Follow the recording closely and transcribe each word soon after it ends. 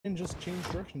And just change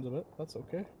directions a bit. That's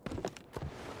okay.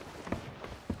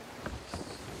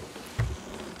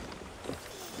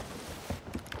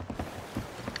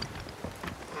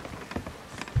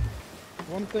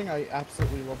 One thing I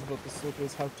absolutely love about this slope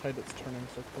is how tight it's turning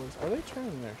so close. Are they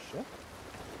turning their ship?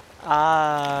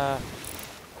 I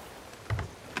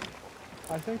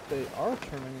think they are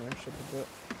turning their ship a bit.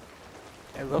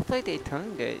 It looks like they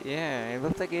turned it, yeah. It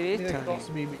looks like it is turning. It could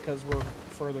also be because we're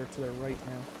further to their right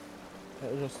now.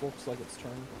 It just looks like it's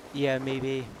turned. Yeah,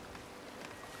 maybe.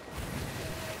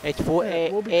 It's for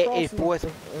we'll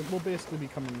we'll basically be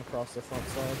coming across their front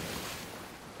side.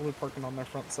 We'll be parking on their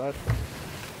front side.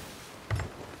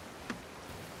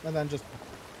 And then just,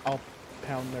 I'll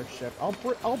pound their ship. I'll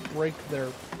break their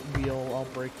wheel. I'll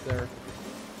break their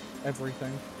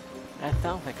everything. That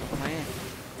sounds like a plan.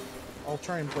 I'll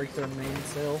try and break their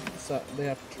mainsail, so they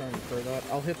have to try and clear that.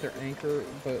 I'll hit their anchor,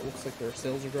 but it looks like their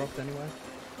sails are dropped anyway.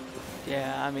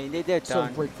 Yeah, I mean they're done.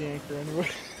 So break the anchor anyway.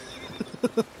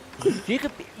 you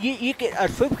could a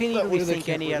ship can easily sink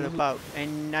any other boat,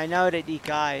 and I know that these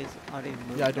guys are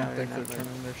yeah, I don't think they're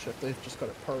turning their ship. They've just got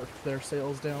it parked, their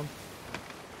sails down.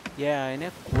 Yeah, and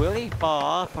it's really far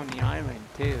off from the island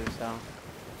too, so.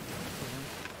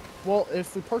 Well,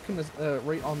 if we park in this,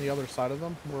 right on the other side of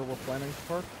them, where we're planning to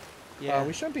park, yeah.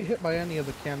 We shouldn't be hit by any of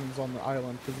the cannons on the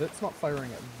island, because it's not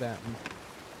firing at them.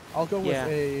 I'll go with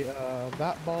a,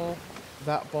 that ball,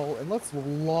 and let's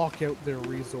lock out their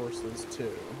resources,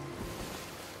 too.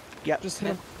 Yep. Just hit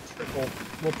them trickle.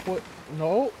 We'll put,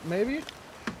 no, maybe?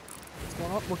 What's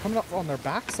going on? We're coming up on their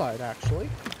backside, actually.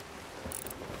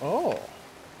 Oh.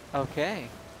 Okay.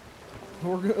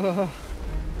 We're gonna,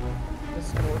 this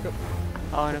is gonna work up.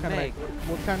 Oh, and a mag.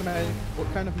 What kind of mag?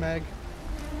 What kind of mag?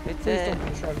 It's Please don't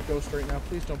be a Shrouded Ghost right now.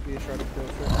 Please don't be a Shrouded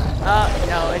Ghost right now.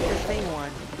 No, it's the same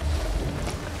one.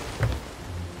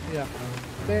 Yeah.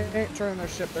 They ain't turning their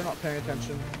ship. They're not paying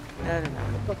attention. No.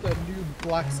 They've got the new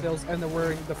black sails, and they're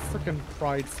wearing the frickin'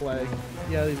 pride flag.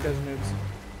 Yeah, these guys are noobs.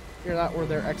 Hear that? Or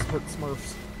they're expert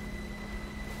smurfs.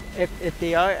 If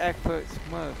they are expert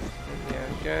smurfs, then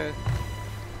they're good.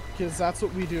 Because that's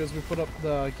what we do, is we put up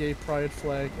the gay pride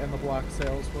flag and the black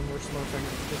sails when we're smurfing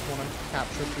and just want to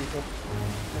capture people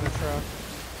in a trap.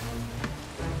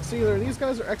 So either these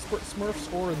guys are expert smurfs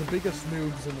or the biggest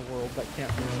noobs in the world that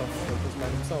can't finish off the circles by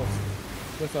themselves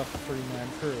with a 3-man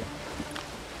crew.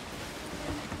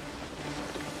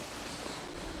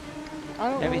 I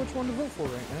don't know which one to vote for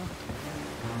right now.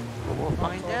 But we'll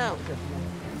find out.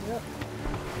 Yep.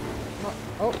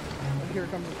 Oh, here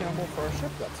comes a cannonball for our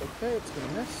ship. That's okay. It's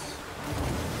gonna miss.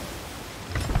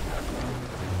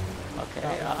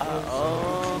 Okay.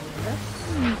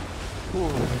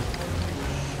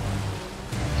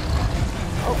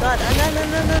 Oh God!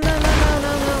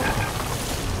 No!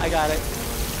 I got it.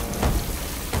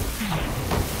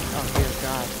 Oh dear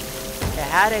God! It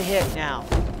had a hit now.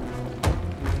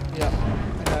 Yep,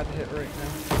 it had a hit right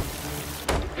now.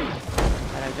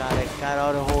 And I got it. Got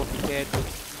all the holes cleared.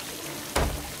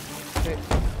 Okay.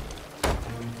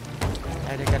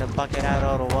 I just gotta bucket out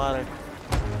all the water.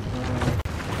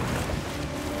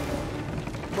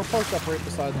 We're parked up right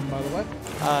beside them, by the way.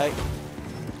 Alright.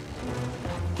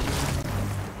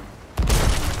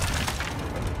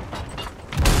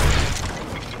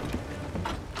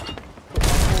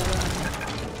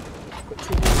 Put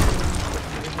 2 holes in, put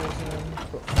 3 holes in,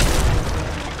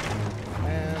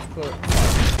 and put 5 in.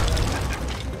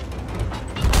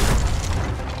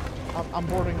 I'm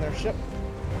boarding their ship.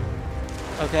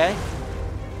 Okay.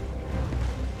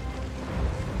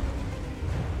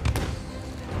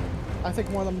 I think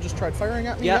one of them just tried firing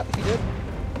at me. Yep, he did.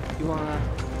 You wanna?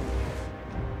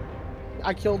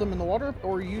 I killed him in the water,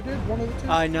 or you did, one of the two?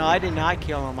 No, I did not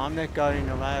kill him. I'm not guarding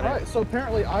the ladder. Alright, so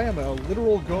apparently I am a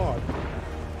literal god.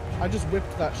 I just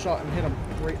whipped that shot and hit him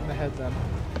right in the head then.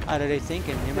 What are they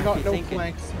thinking? They've got no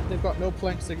planks. They've got no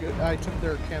planks. I took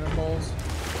their cannonballs.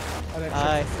 I didn't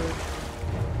check the food.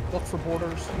 Look for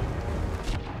borders.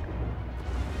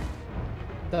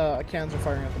 The cannons are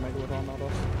firing at the megalodon, not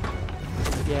us.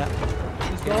 Yeah.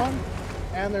 He's gone.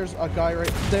 And there's a guy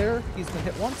right there. He's been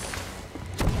hit once.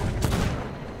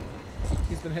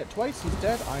 He's been hit twice. He's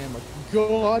dead. I am a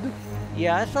god.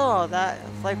 Yeah, I saw all that.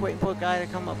 It's like waiting for a guy to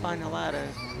come up on the ladder.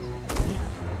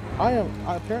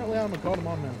 Apparently I'm a god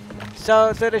among men.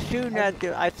 So they're shooting at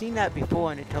the, I've seen that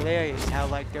before, and it's hilarious how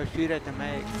like they'll shoot at the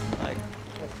meg. Like.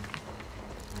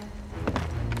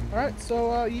 Alright,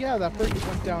 so yeah, that break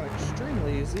went down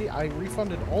extremely easy. I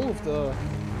refunded all of the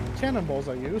cannonballs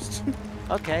I used.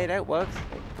 Okay, that works.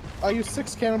 I used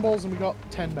 6 cannonballs and we got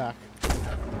 10 back.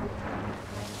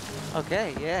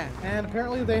 Okay, yeah. And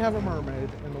apparently they have a mermaid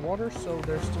in the water, so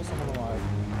there's still someone alive.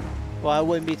 Well, I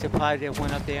wouldn't be surprised if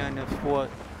one up there on the fort.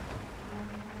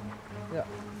 Yeah.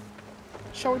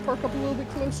 Shall we park up a little bit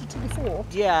closer to the fort?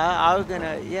 Yeah, I was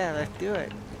gonna. Yeah, let's do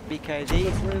it because they.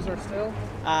 Let's raise our sail.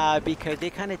 Because they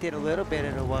kind of did a little bit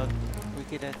of the work. We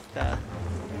could just.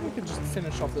 We could just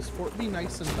finish off this fort. Be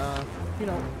nice and you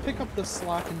know, pick up the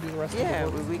slack and do the rest of the work.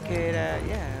 Yeah, we could.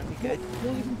 Yeah, we could.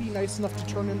 We'll even be nice enough to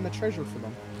turn in the treasure for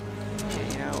them. Yeah,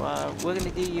 you know, we're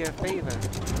gonna do you a favor.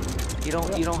 You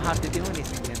don't. You don't have to do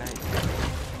anything tonight.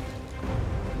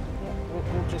 Yeah,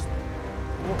 we'll just.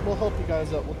 We'll help you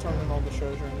guys out. We'll turn in all the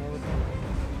treasure and everything.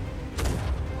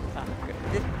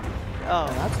 Okay.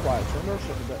 And that's why I turned our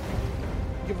ship a bit.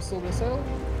 Give us a little bit of sail.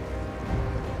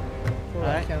 Throw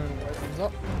that cannon rifles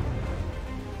up.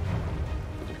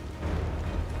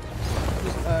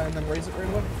 Just, and then raise it right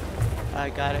away. I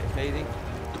got it, phasing.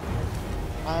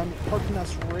 I'm parking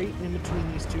us right in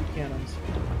between these two cannons.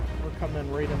 We're coming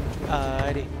right in between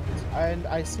the two cannons. And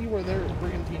I see where their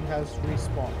brigantine has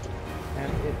respawned.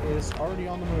 And it is already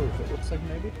on the move, it looks like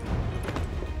maybe.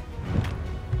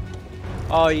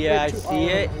 Oh yeah, I see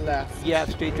it. Left. Yeah,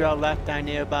 straight draw left down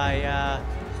there by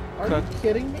Are you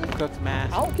kidding me? Cook's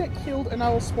Mast. I'll get killed and I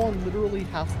will spawn literally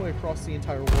halfway across the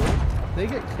entire world. They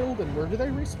get killed and where do they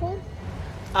respawn?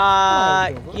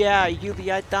 Yeah, you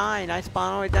be dying. I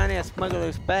spawn all the way down there at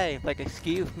Smuggler's Bay. Like,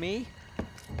 excuse me?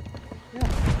 Yeah.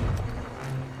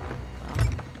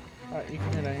 Alright, you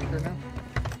can hit anchor now.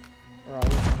 Or are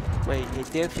we? Wait,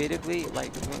 it did physically?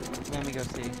 Like, let me go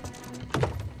see.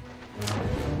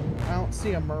 I don't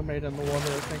see a mermaid in the water,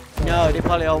 I think. No, they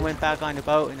probably all went back on the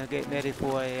boat and they're getting ready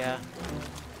for a,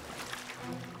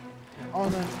 On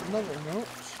another note,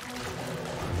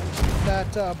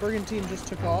 that brigantine just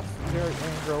took off very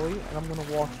angrily, and I'm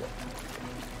gonna watch it.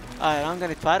 Alright, I'm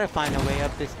gonna try to find a way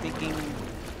up this stinking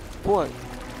port.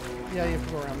 Yeah, you have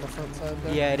to go around the front side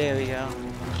there. Yeah, there we go.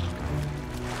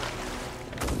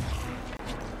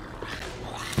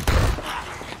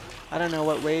 I don't know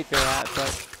what wave they're at,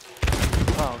 but...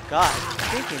 Oh god,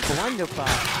 stinking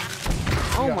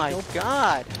blunderbuss. Oh my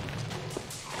god.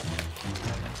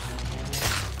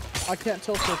 I can't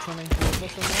tell if they're turning towards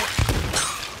us or not.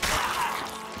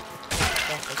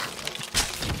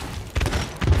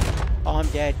 Oh, I'm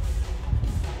dead.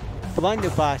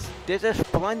 Blunderbuss. There's a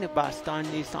blunderbuss on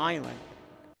this island.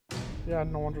 Yeah,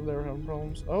 no wonder they were having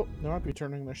problems. Oh, they might be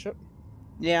turning their ship.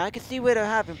 Yeah, I can see where they're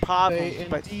having problems, They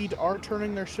indeed are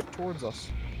turning their ship towards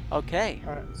us. Okay.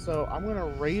 Alright, so I'm gonna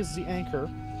raise the anchor.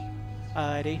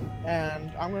 Alrighty.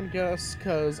 And I'm gonna guess,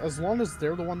 because as long as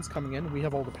they're the ones coming in, we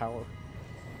have all the power.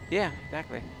 Yeah,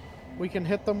 exactly. We can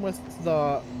hit them with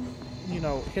the, you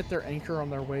know, hit their anchor on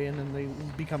their way in and they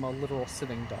become a literal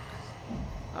sitting duck.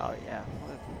 Oh, yeah.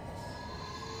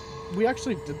 We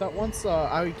actually did that once.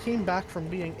 I came back from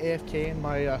being AFK and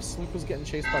my sloop was getting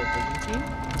chased by a brigantine.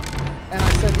 And I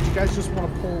said, you guys just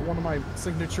want to pull one of my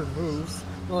signature moves?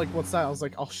 They're like, what's that? I was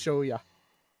like, I'll show ya.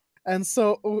 And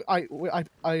so I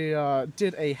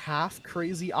did a half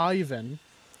crazy Ivan.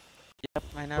 Yep,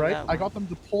 I know Right? that I one. got them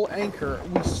to pull anchor.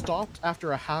 We stopped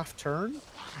after a half turn.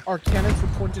 Our cannons were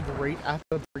pointed right at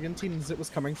the brigantine as it was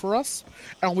coming for us,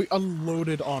 and we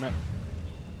unloaded on it.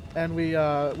 And we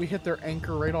hit their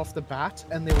anchor right off the bat,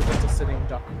 and they were just a sitting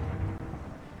duck.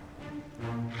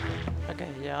 Okay,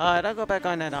 yeah, alright, I'll go back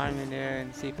on that island there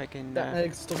and see if I can... That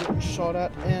egg's still getting shot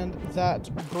at, and that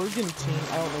brigantine,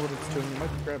 I don't know what it's doing. It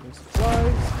might be grabbing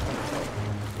supplies.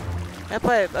 I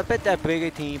bet that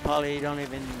brigantine probably can't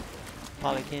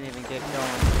even get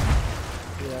going.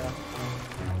 Yeah.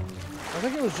 I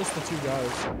think it was just the two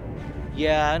guys.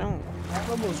 Yeah, I don't... One of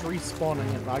them was respawning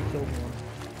and I killed one.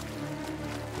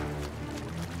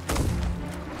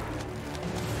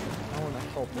 I want to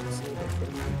help us a little bit for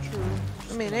the future.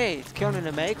 I mean, hey, it's killing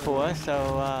the egg for us, so,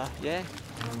 yeah. Yeah,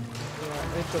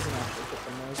 it doesn't actually hit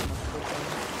them as much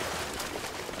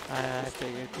I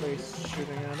figured. place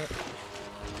shooting at it.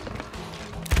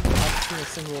 I've seen a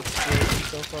single explosion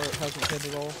so far, it hasn't hit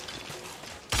at all.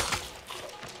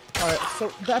 Alright,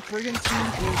 so that brigantine is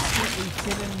currently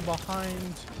hidden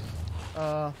behind,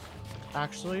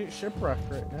 actually, shipwreck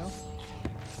right now.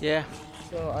 Yeah.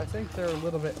 So I think they're a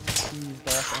little bit peeved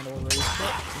off and already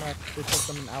shit. It took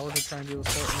them an hour to try and do the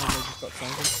start and then they just got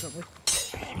sunk instantly.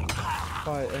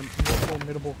 By a more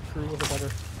formidable crew with a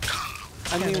better...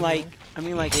 I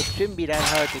mean, like, it shouldn't be that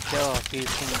hard to kill if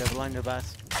he's in the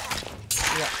blunderbuss.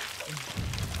 Yeah.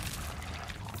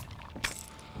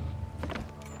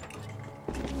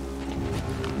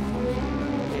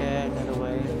 Yeah, another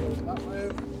way.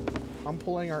 I'm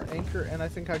pulling our anchor, and I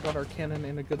think I got our cannon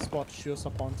in a good spot to shoot us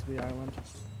up onto the island.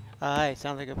 Alright,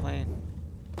 sounds like a plan.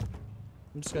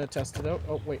 I'm just gonna test it out.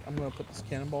 Oh, wait, I'm gonna put this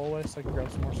cannonball away so I can grab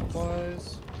some more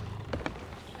supplies.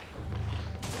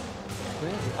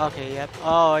 Okay, yep.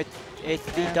 Oh, it's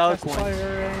the And dark test one.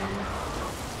 firing.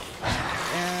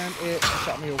 And it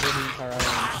shot me over the entire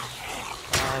island.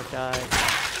 Oh, God.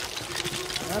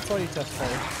 That's why you test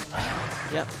fire.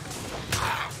 Yep.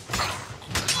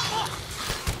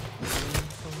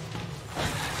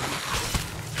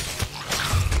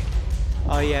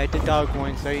 Oh yeah, the dark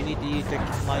one, so you need to use the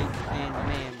light, and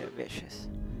man, they're vicious.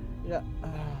 Yeah.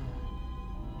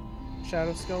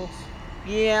 Shadow skulls.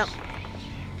 Yeah.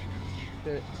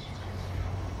 Okay.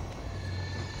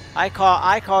 I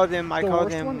call them, The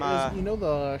worst one is, you know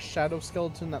the shadow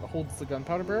skeleton that holds the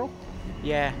gunpowder barrel?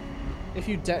 yeah. If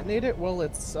you detonate it while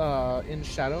it's in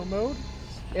shadow mode,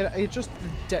 it just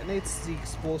detonates the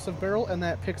explosive barrel and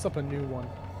then it picks up a new one.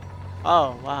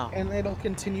 Oh, wow. And it'll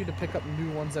continue to pick up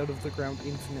new ones out of the ground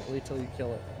infinitely till you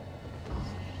kill it.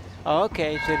 Oh,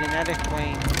 okay, so then that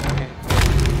explains, okay.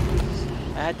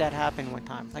 I had that happen one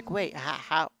time. Like, wait,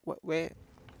 how, what, wait.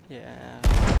 Yeah.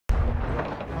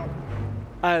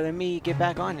 Alright, let me get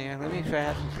back on there. Let me try to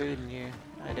have some food in here.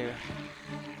 I do.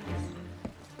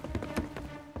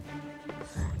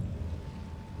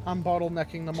 I'm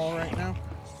bottlenecking them all right now.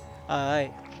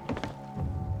 Alright.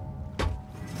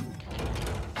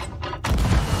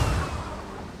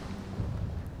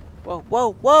 Whoa,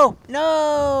 whoa, whoa!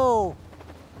 No!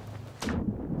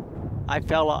 I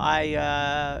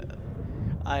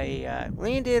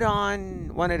landed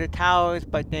on one of the towers,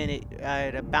 but then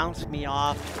it bounced me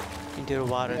off into the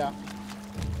water. Yeah.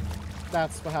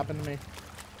 That's what happened to me.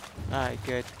 Alright,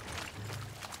 good.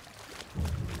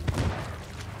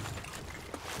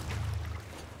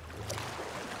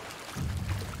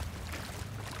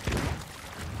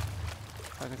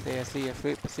 I can say I see a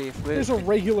flip, There's a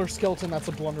regular skeleton that's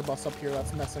a blunderbuss up here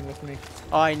that's messing with me.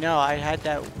 Oh, I know. I had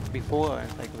that before.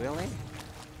 It's like, really?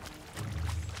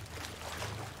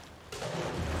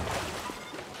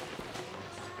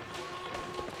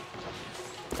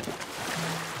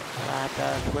 I have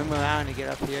to swim around to get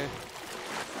up here.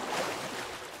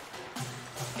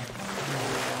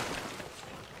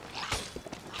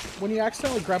 When you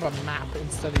accidentally grab a map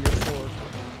instead of your sword.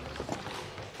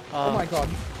 Oh my god,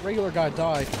 regular guy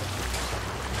died.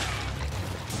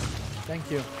 Thank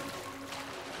you.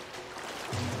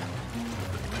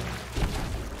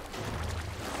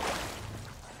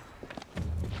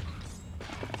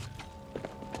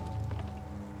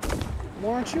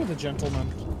 Why aren't you the gentleman?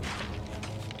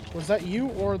 Was that you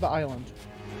or the island?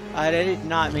 That is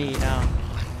not me, no.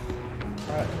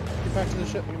 Alright, get back to the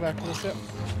ship, get back to the ship.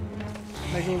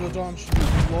 Megalodon should be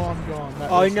long gone.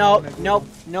 That Oh, is no, not nope,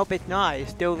 nope, it's not.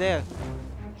 It's still there.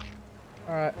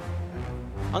 Alright.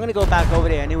 I'm gonna go back over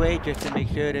there anyway, just to make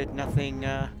sure that nothing,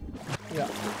 Yeah.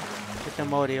 Get the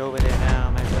Morty over there now.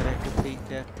 I'm gonna complete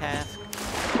the task.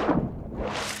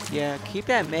 Yeah, keep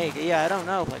that Meg. Yeah, I don't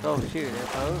know. Like, oh shoot,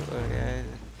 a boat or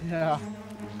Yeah.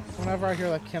 Whenever I hear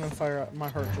that cannon fire, my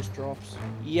heart just drops.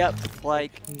 Yep,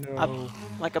 like No.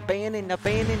 like abandoned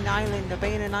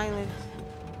island.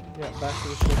 Yeah, back to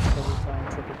the ship, double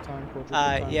time, triple time, quadruple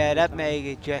time. Yeah, that time. Meg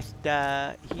is just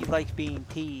he likes being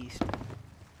teased.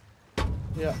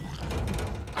 Yeah.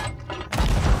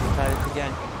 Try this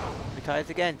again. Try this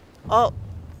again. Oh.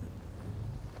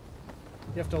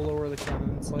 You have to lower the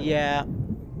cannon slightly. Yeah.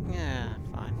 Yeah,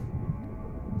 fine.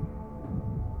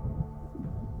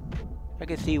 I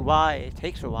can see why it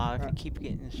takes a while if you keep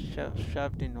getting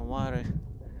shoved in the water.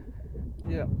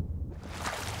 Yeah.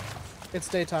 It's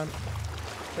daytime.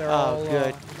 They're Oh, all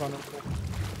good. vulnerable.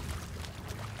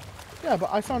 Yeah, but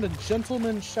I found a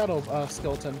gentleman shadow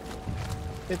skeleton.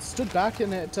 It stood back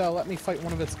and it let me fight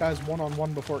one of its guys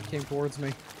one-on-one before it came towards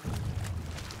me.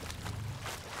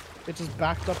 It just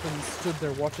backed up and stood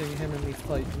there watching him and me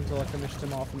fight until I finished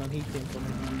him off, and then he came for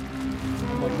me.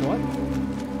 I'm like, what?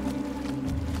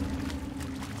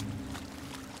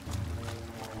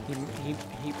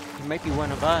 He might be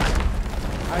one of us.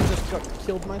 I just got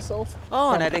killed myself.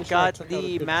 Oh, and I Pretty then sure I got took out a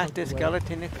the good Master chunk away.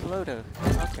 Skeleton Exploder.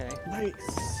 Okay.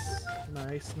 Nice.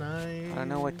 Nice, nice. I don't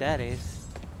know what that is.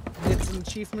 It's an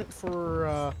achievement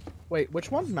for, wait,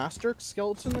 which one? Master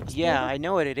Skeleton Exploder? Yeah, I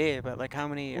know what it is, but like how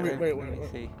many... Wait, let wait, me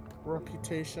wait. see.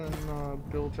 Reputation,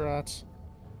 Buildrat.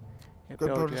 Yeah,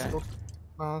 Gunpowder Buildrat. Skeleton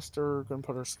Master,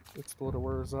 Gunpowder Exploder,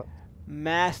 where is that?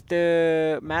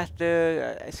 Master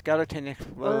Skeleton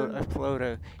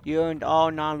Exploder. You earned all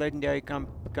non-legendary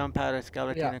gunpowder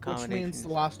skeleton Yeah, which accommodations. means the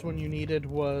last one you needed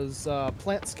was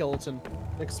Plant Skeleton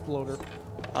Exploder.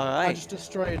 Alright. I just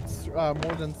destroyed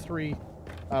more than 3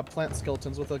 plant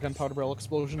skeletons with a gunpowder barrel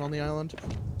explosion on the island.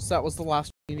 So that was the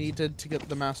last one you needed to get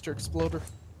the Master Exploder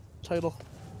title.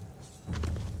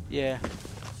 Yeah.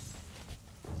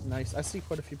 Nice. I see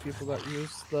quite a few people that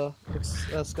use the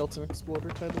Skeleton Exploder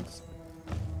titles.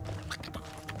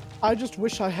 I just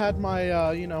wish I had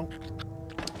my, you know,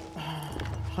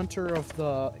 Hunter of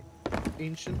the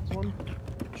Ancient one.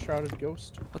 Shrouded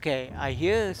Ghost. Okay, I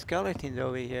hear skeletons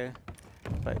over here,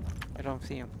 but I don't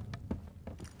see them.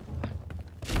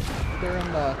 They're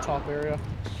in the top area.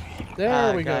 There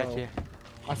Ah, we go. gotcha.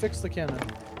 I fixed the cannon.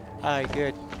 Alright,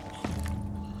 good.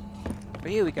 Oh,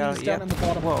 here we go. He's down in the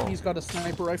bottom. Whoa. He's got a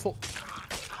sniper rifle.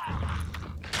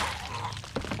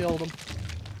 Killed him.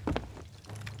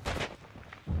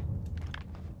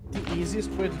 The easiest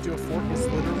way to do a fort is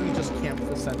literally just camp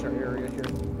the center area here.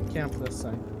 Camp this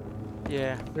thing.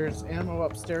 Yeah. There's ammo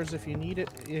upstairs if you need it.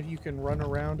 If you can run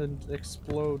around and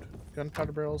explode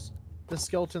gunpowder barrels. The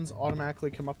skeletons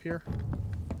automatically come up here.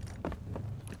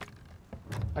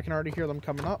 I can already hear them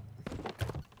coming up.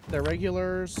 They're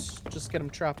regulars. Just get them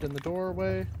trapped in the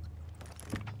doorway.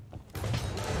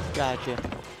 Gotcha.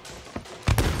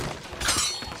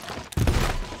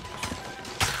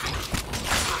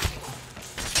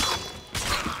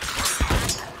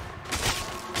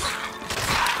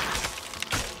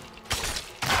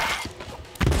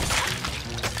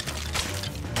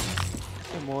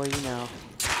 The more you know.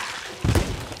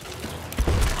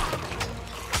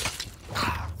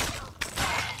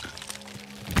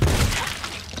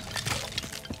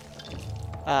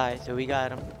 Alright, so we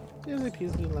got him. Easy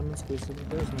peasy lemon squeezy.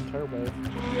 There's an entire way. A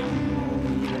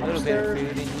little bit of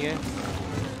food in here.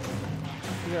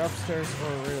 Either upstairs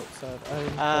or right outside. I'm going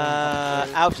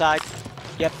upstairs. Outside.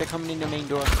 Yep, they're coming in the main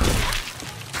door.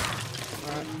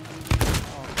 Alright.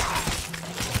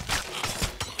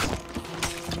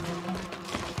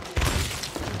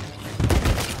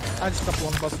 I just got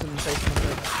one busted in the basement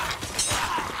there.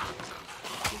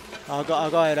 I'll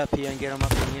go head up here and get them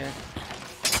up in here.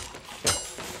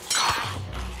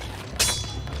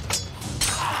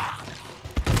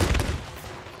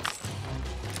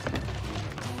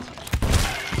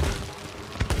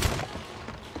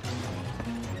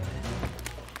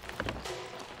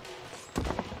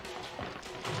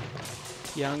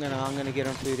 Yeah, I'm gonna get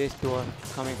them through this door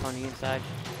coming from the inside.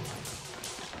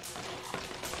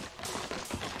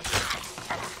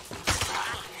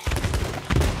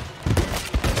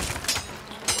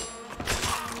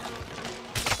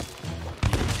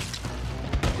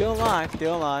 Still alive,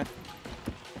 still alive.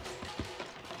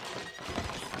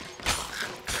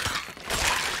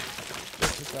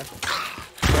 Just a sec.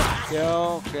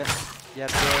 Still, yep,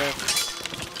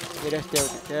 they're still,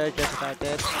 they're just about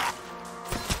dead.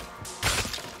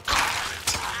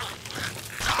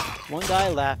 One guy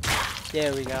left.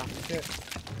 There we go. Okay.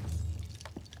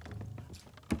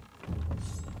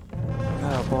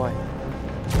 Oh boy.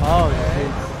 Oh, this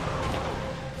is...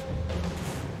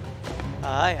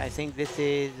 Alright, I think this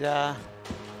is, a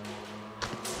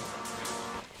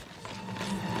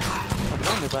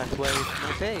blunderbuss way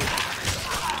to save.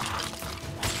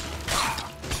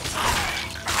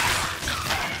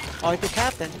 Oh, it's the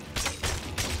captain.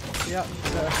 Yeah,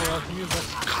 that's where I can use it.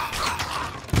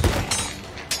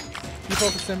 You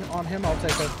focus on him, I'll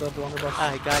take out the blunderbuss.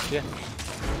 I gotcha.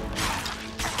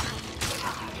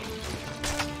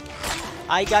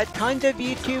 I got tons of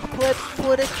YouTube clips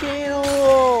for the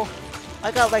channel.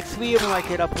 I got like 3 of them I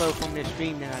could upload from this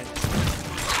stream tonight.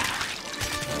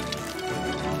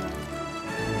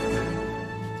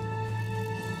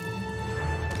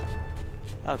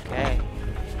 Okay.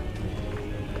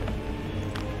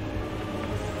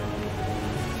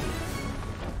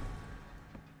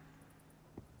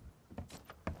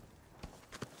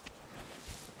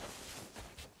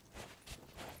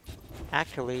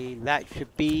 Actually, that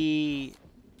should be...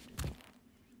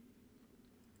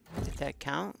 Did that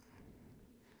count?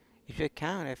 You should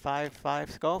count at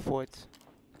 5 skull forts.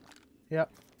 Yep.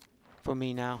 For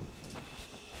me now.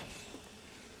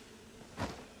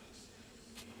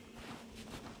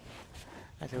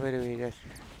 That's literally just...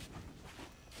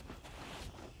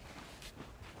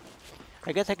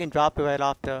 I guess I can drop it right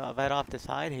off the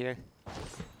side here.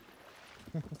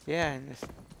 Yeah, and just...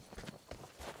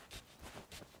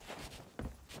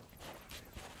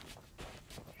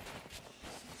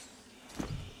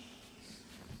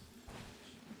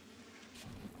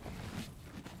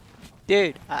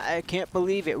 Dude, I can't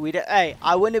believe it. Hey,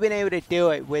 I wouldn't have been able to do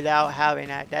it without having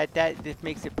that. That just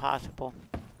makes it possible.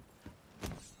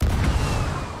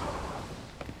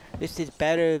 This is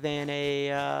better than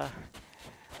a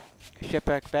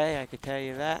shipwreck bay, I could tell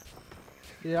you that.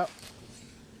 Yep.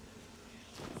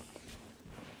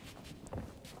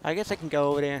 I guess I can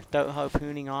go over there and start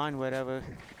harpooning on whatever.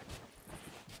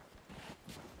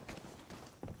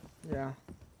 Yeah.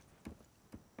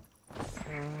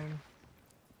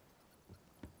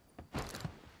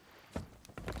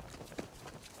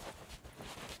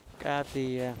 Grab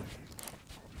the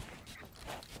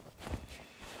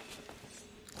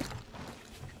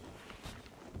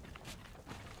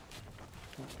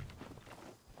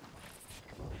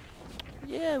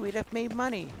we just made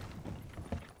money.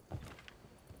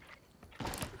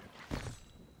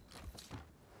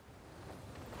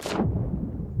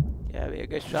 Yeah, be a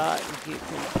good shot. You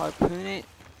can harpoon it.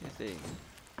 Let's see.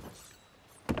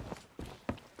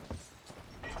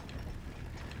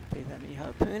 Please let me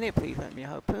harpoon it. Please let me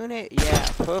harpoon it. Yeah,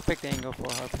 perfect angle for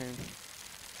a harpoon.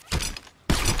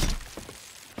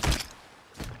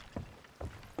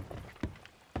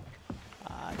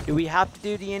 Do we have to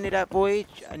do the end of that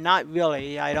voyage? Not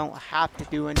really. I don't have to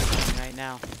do anything right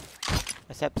now.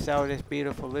 Except sell this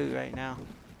beautiful loot right now.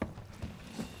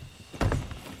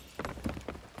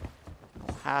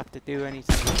 Don't have to do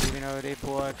anything. Even though they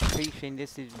for completion,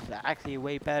 this is actually a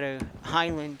way better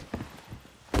island.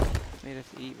 Let me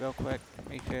just eat real quick.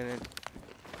 Make sure that...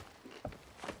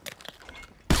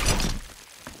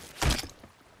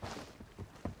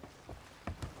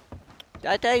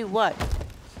 I tell you what.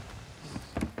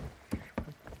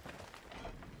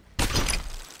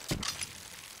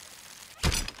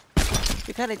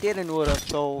 We kind of did an Order of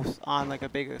Souls on like a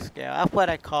bigger scale. That's what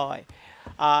I call it.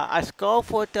 A Skull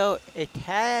Fort though, it's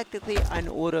technically an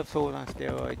Order of Souls on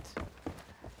steroids.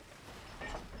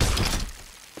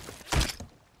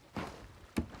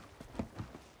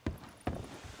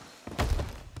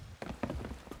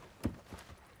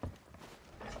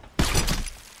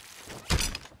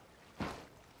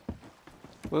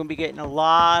 We're gonna be getting a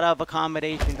lot of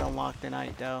accommodations unlocked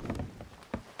tonight though.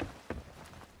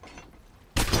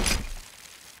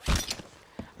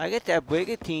 I guess that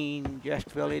brigantine just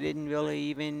really didn't really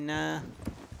even,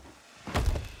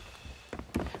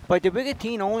 but the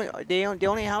brigantine they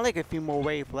only have like a few more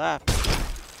waves left.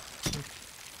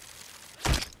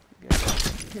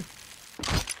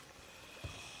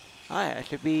 Alright, that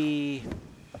should be...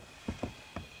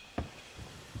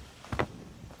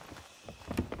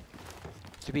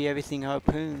 Should be everything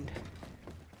harpooned.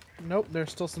 Nope,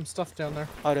 there's still some stuff down there.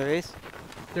 Oh, there is?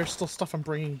 There's still stuff I'm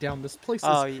bringing down. This place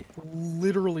is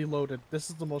literally loaded. This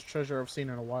is the most treasure I've seen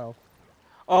in a while.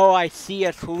 Oh, I see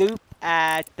a sloop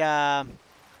at,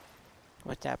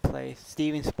 what's that place?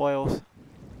 Steven Spoils.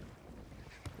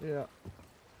 Yeah.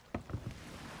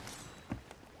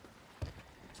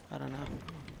 I don't know.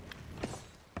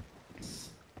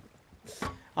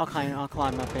 I'll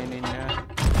climb up in there.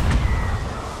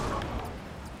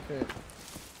 Okay.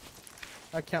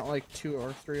 I count like 2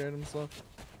 or 3 items left.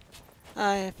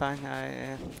 Yeah, fine.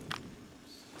 Yeah.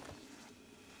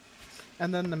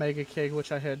 And then the mega keg,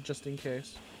 which I had just in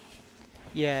case.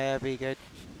 Yeah, that'd be good.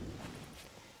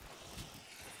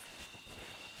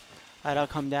 Alright, I'll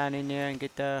come down in there and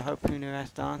get the harpooner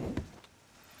rest on.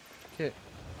 Okay.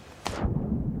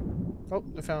 Oh,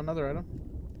 I found another item.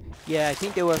 Yeah, I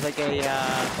think there was like a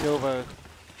silver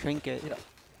trinket. Yeah.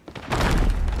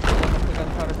 The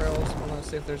gunpowder barrels. I want to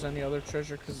see if there's any other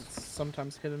treasure because it's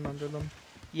sometimes hidden under them.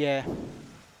 Yeah.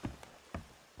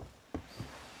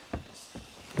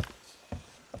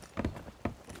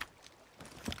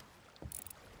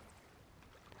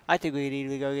 I think we need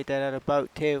to go get that other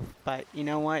boat too, but you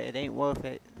know what? It ain't worth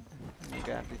it. Let me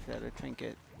grab this other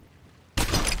trinket.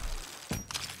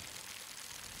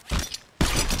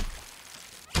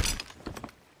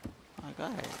 I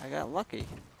got it. I got lucky.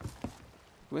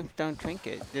 Windstone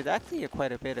trinket. There's actually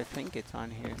quite a bit of trinkets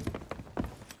on here.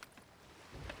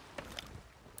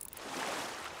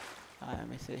 Let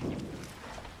me see.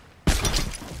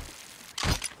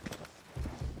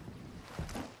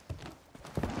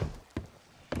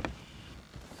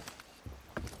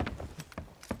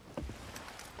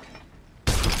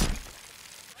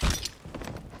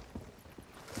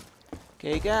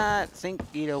 Okay, got, I think,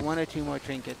 either 1 or 2 more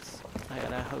trinkets. I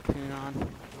got a harpoon on.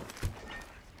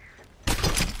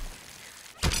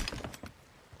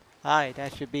 Alright,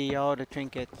 that should be all the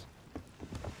trinkets.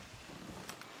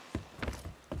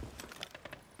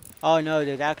 Oh no,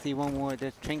 there's actually one more.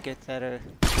 There's trinkets that are...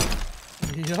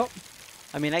 Yep.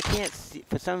 I mean, I can't see...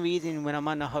 For some reason, when I'm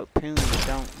on the harpoon, it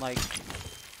don't, like...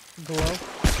 Glow?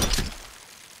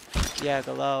 Yeah,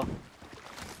 glow.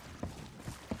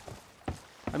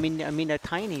 I mean, they're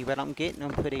tiny, but I'm getting them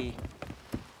pretty...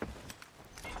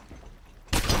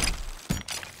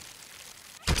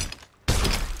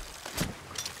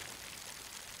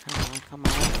 Come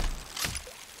on.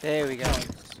 There we go. Nice.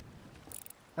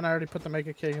 And I already put the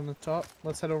mega keg in the top.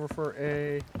 Let's head over for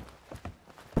a...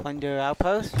 Plunder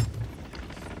outpost?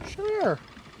 Sure.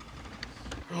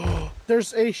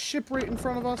 There's a ship right in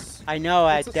front of us. I know,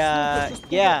 it's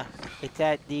yeah. It's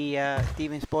at the,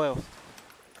 Steven Spoils.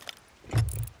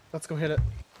 Let's go hit it.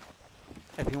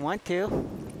 If you want to.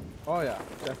 Oh yeah,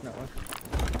 definitely.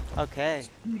 Okay.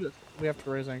 We have to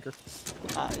raise anchor.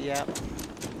 Yeah.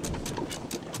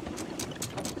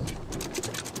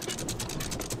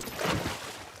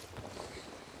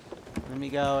 Let me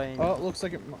go and... Oh, it looks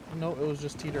like it... No, it was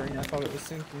just teetering. I thought it was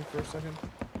sinking for a second.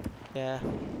 Yeah.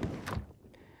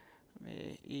 Let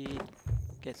me eat.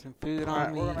 Get some food on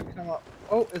Alright, me. we're gonna come up.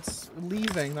 Oh, it's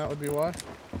leaving. That would be why.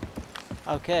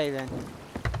 Okay, then.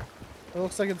 It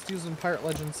looks like it's using Pirate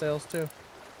Legend sails, too.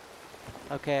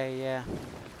 Okay, yeah.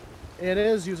 It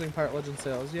is using Pirate Legend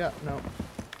sails. Yeah, no.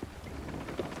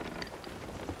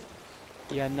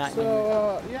 Yeah, not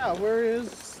So, yeah, where is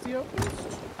the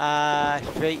outpost?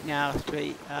 straight now,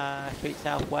 straight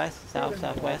southwest,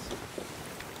 southwest.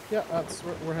 Yeah,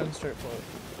 we're heading straight for it.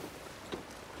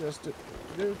 Just get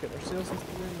our sail system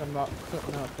in. I'm not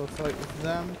putting out the fight with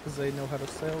them because they know how to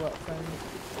sail that thing.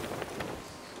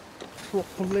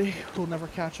 Probably we'll never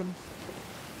catch them.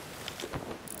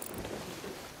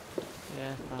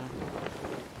 Yeah, fine.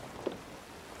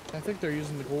 I think they're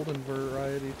using the golden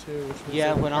variety too, which was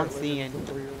yeah, like what I'm Pirate seeing. Legend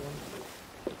before year one.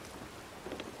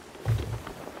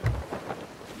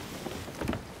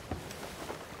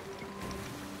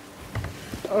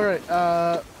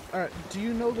 Alright, do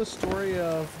you know the story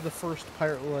of the first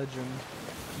Pirate Legend?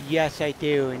 Yes, I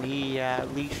do, and he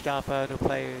leashed off other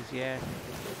players, yeah.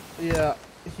 Yeah,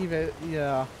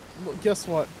 yeah. Well, guess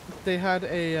what? They had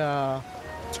a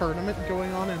tournament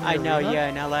going on in the I know, arena. yeah,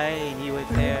 in LA, and he was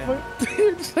there. They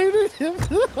invited him.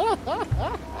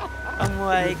 I'm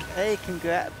like, hey,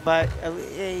 congrats, but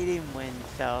he didn't win,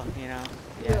 so, you know,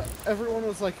 Yeah, everyone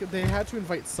was like, they had to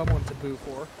invite someone to boo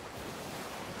for.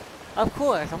 Of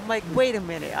course. I'm like, wait a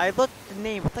minute. I looked at the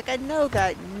name. It's like, I know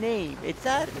that name. It's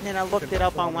that. And then I looked it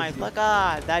up online. It's like,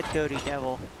 that dirty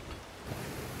devil.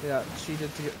 Yeah,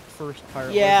 cheated to get first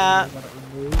Pirate Yeah. Legend and got it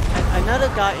removed. Another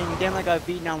guy, and then like I've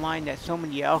beaten online that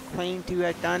somebody else claimed to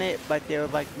have done it, but there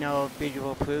was like no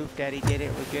visual proof that he did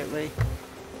it legitly.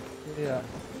 Yeah.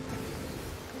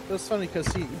 It was funny because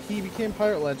he became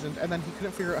Pirate Legend and then he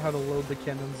couldn't figure out how to load the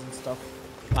cannons and stuff.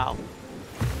 Wow.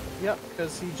 Yep,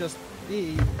 because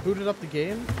he booted up the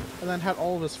game and then had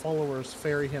all of his followers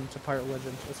ferry him to Pirate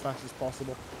Legend as fast as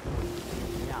possible.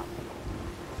 Yeah.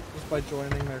 Just by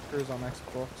joining their crews on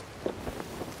Xbox.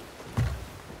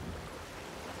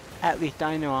 At least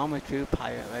I know I'm a true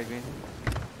Pirate Legend.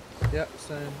 Yep,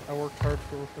 same. I worked hard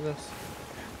for this.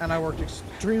 And I worked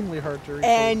extremely hard to reach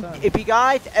And level 10. if you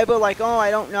guys ever like, oh, I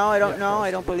don't know, I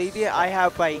Yeah, don't believe you, I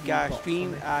have like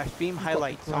stream You've got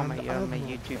highlights on my grand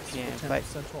YouTube admiral, channel, 10% but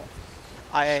off.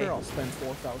 I Sure, I'll spend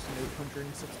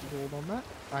 4,860 gold on that.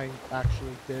 I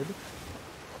actually did.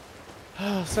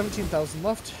 17,000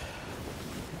 left.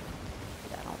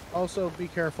 Also, be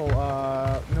careful.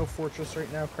 No fortress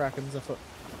right now. Kraken's afoot.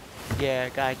 yeah,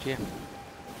 gotcha.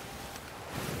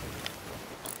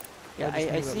 Yeah,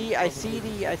 I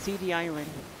see the island.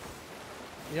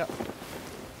 Yep.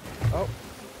 Oh.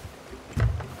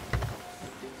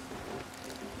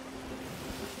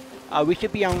 We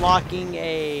should be unlocking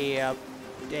a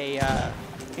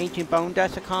ancient bone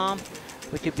Desicom.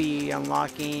 We should be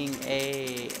unlocking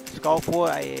a skull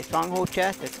fort, a stronghold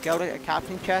chest, a skeleton, a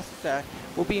captain chest.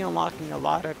 We'll be unlocking a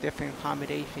lot of different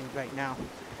accommodations right now.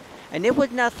 And it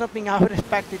was not something I would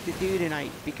expected to do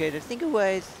tonight, because I think it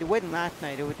wasn't last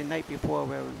night, it was the night before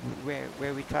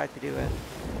where we tried to do a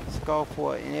skull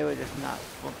fort, and it was just not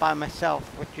by myself,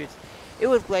 it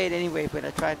was late anyway, but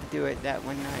I tried to do it that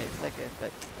one night. It's like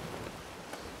but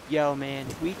yo man,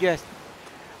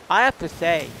 I have to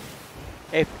say,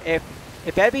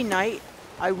 if every night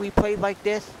we played like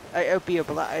this, it would be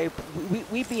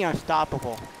we'd be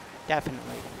unstoppable,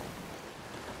 definitely.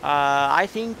 I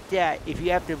think that if you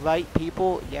have the right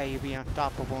people, yeah, you'll be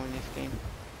unstoppable in this game.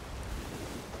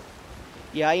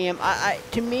 Yeah, I am.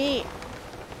 To me,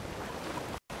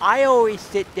 I always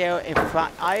sit there in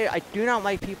front. I do not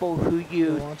like people who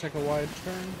use. You want to take a wide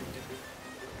turn?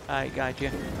 I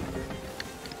gotcha.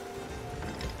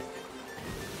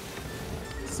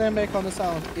 Sandbank on this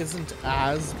island isn't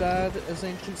as bad as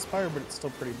Ancient Spire, but it's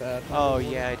still pretty bad. Oh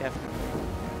yeah, definitely.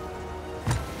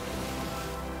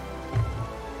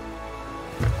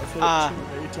 I feel like too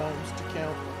many times to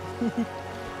count.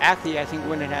 Actually, I think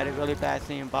one that had a really bad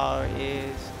sandbar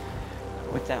is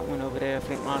what's that one over there?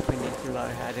 Flintlock Peninsula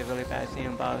had a really bad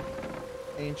sandbar.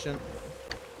 Ancient.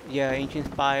 Yeah, Ancient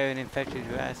Spire and then Fetcher's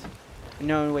Rest.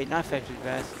 No, wait, not Fetcher's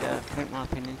Rest. Flintlock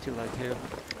Peninsula too.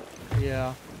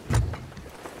 Yeah.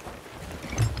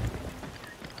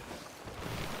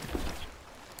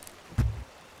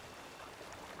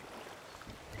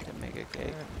 The mega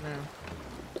cake. Right now.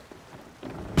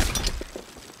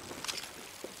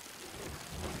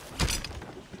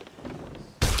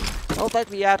 Most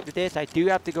likely after this, I do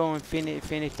have to go and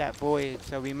finish that voyage,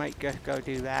 so we might just go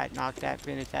do that,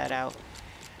 finish that out,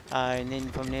 and then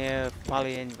from there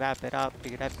probably wrap it up.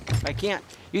 Because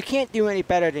you can't do any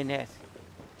better than this.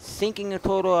 sinking a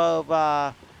total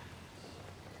of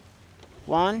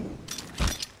 1,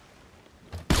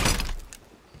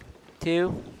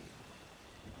 2,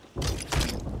 3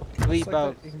 Just like that,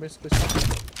 boats. you can basically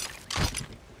sink.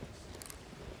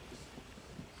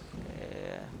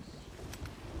 Yeah.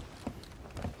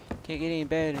 Can't get any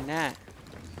better than that.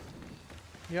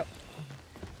 Yep.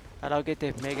 But I'll get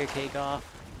the mega cake off.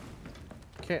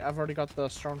 Okay, I've already got the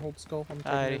stronghold skull. I'm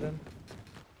taking Alrighty. it in.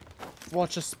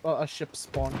 Watch a ship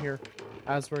spawn here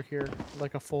as we're here,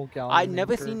 like a full galleon. I've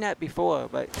never anchor. seen that before,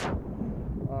 but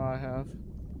I have.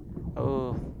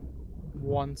 oh,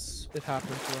 Once it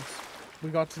happened to us. We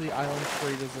got to the island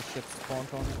straight as the ship spawned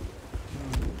on it.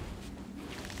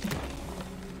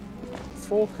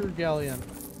 Full crew galleon.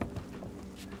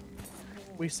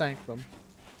 We sank them.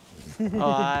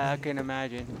 oh, I can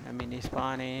imagine. I mean, they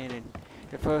spawn in, and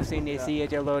the first thing they see as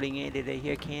they're loading in, they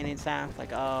hear cannon sounds.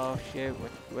 Like, oh shit,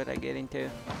 what I get into?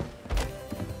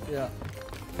 Yeah.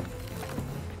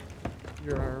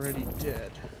 You're already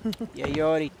dead. Yeah, you're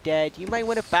already dead. You might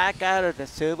want to back out of the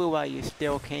server while you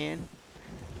still can.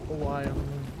 Why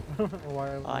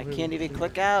am I can't even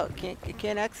click out. I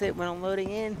can't exit when I'm loading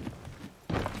in.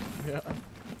 Yeah.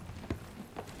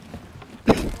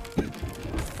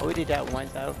 Oh, we did that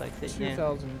once. I was like sitting in.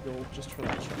 2,000 gold just for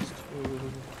that chest.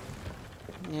 Ooh.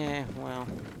 Yeah, well.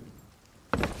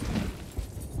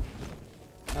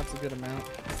 That's a good amount.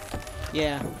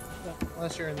 Yeah. Yeah,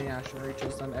 unless you're in the Ashen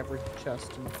Reaches, then every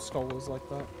chest and skull is like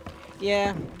that.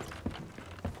 Yeah.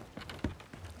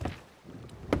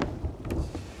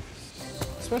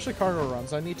 Especially cargo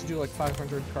runs. I need to do like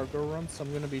 500 cargo runs, so I'm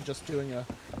going to be just doing a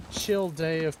chill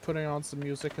day of putting on some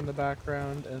music in the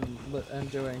background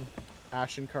and doing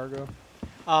Ashen cargo.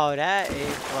 Oh, that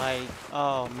is like,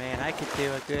 oh man, I could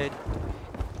do a good.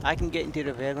 I can get into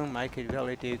the rhythm. I could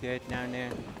really do good down there.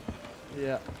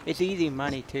 Yeah. It's easy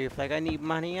money too. If like I need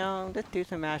money, let's do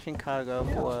some Ashen cargo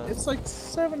for. It's like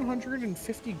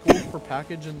 750 gold per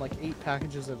package and like 8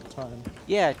 packages at a time.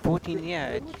 Yeah, 14.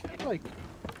 Yeah. It's like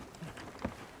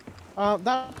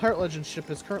that pirate legend ship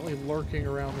is currently lurking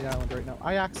around the island right now.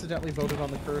 I accidentally voted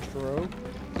on the cursed rogue.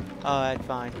 Oh, that's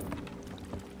fine.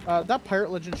 That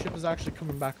pirate legend ship is actually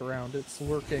coming back around. It's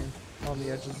lurking on the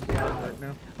edges of the island right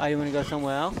now. Oh, you want to go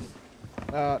somewhere else?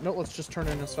 No, let's just turn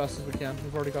in as fast as we can.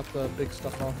 We've already got the big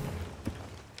stuff off.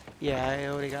 Yeah, I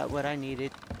already got what I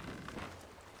needed.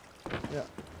 Yeah.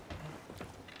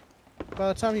 By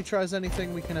the time he tries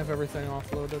anything, we can have everything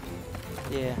offloaded.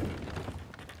 Yeah.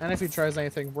 And if he tries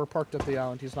anything, we're parked at the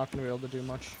island. He's not going to be able to do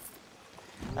much.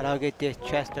 And I'll get this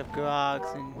chest of grogs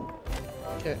and.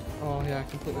 Okay. Oh yeah, I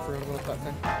completely forgot about that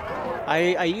thing.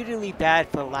 I usually bad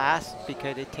for last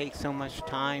because it takes so much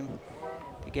time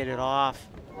to get it off.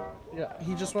 Yeah,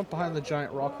 he just went behind the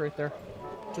giant rock right there.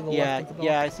 To the Yeah, left of the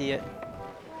yeah, dock. I see it.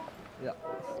 Yeah.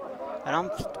 I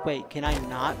don't. Wait, can I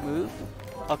not move?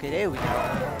 Okay, there we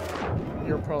go.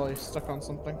 You're probably stuck on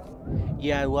something.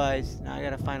 Yeah, I was. Now I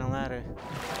gotta find a ladder.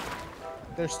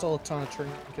 There's still a ton of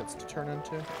trinkets to turn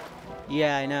into.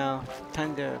 Yeah, I know.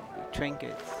 Tons of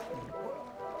trinkets.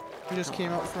 He just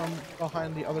came out from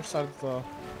behind the other side of the.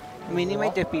 I mean, he might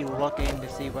rock. just be looking to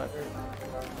see what.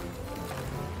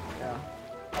 Yeah.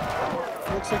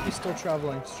 It looks like he's still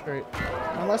traveling straight.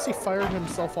 Unless he fired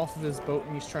himself off of his boat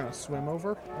and he's trying to swim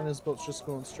over, and his boat's just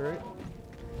going straight.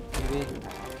 Maybe.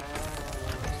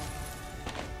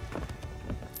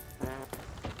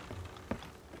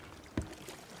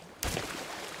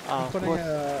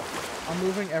 Oh, I'm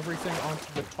moving everything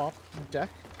onto the top deck.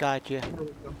 gotcha. Where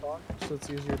we jump on, so it's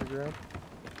easier to grab.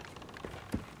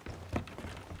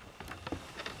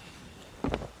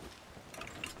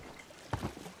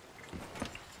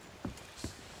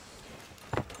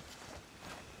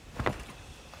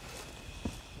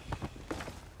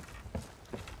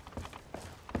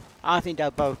 I don't think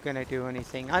that boat's gonna do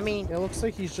anything. I mean, It looks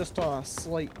like he's just on a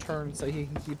slight turn so he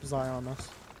can keep his eye on us.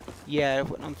 yeah, that's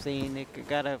what I'm saying. They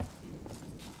gotta.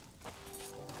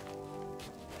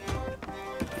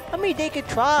 I mean, they could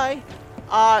try.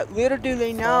 Little do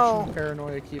they know. Caution,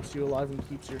 paranoia keeps you alive and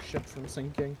keeps your ship from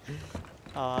sinking.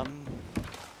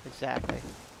 Exactly.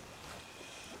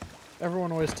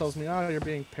 Everyone always tells me, oh, you're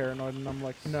being paranoid, and I'm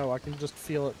like, no, I can just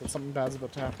feel it that something bad's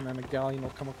about to happen and a galleon will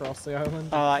come across the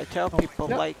island. I tell Oh, people,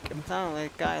 yeah. like, I'm telling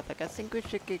that guy, like, I think we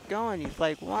should get going. He's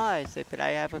like, why? I said, but I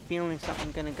have a feeling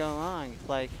something's gonna go wrong. He's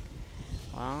like,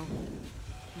 well.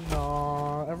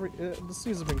 No, the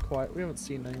seas have been quiet. We haven't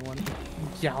seen anyone.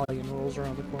 Galleon rolls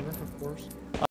around the corner, of course.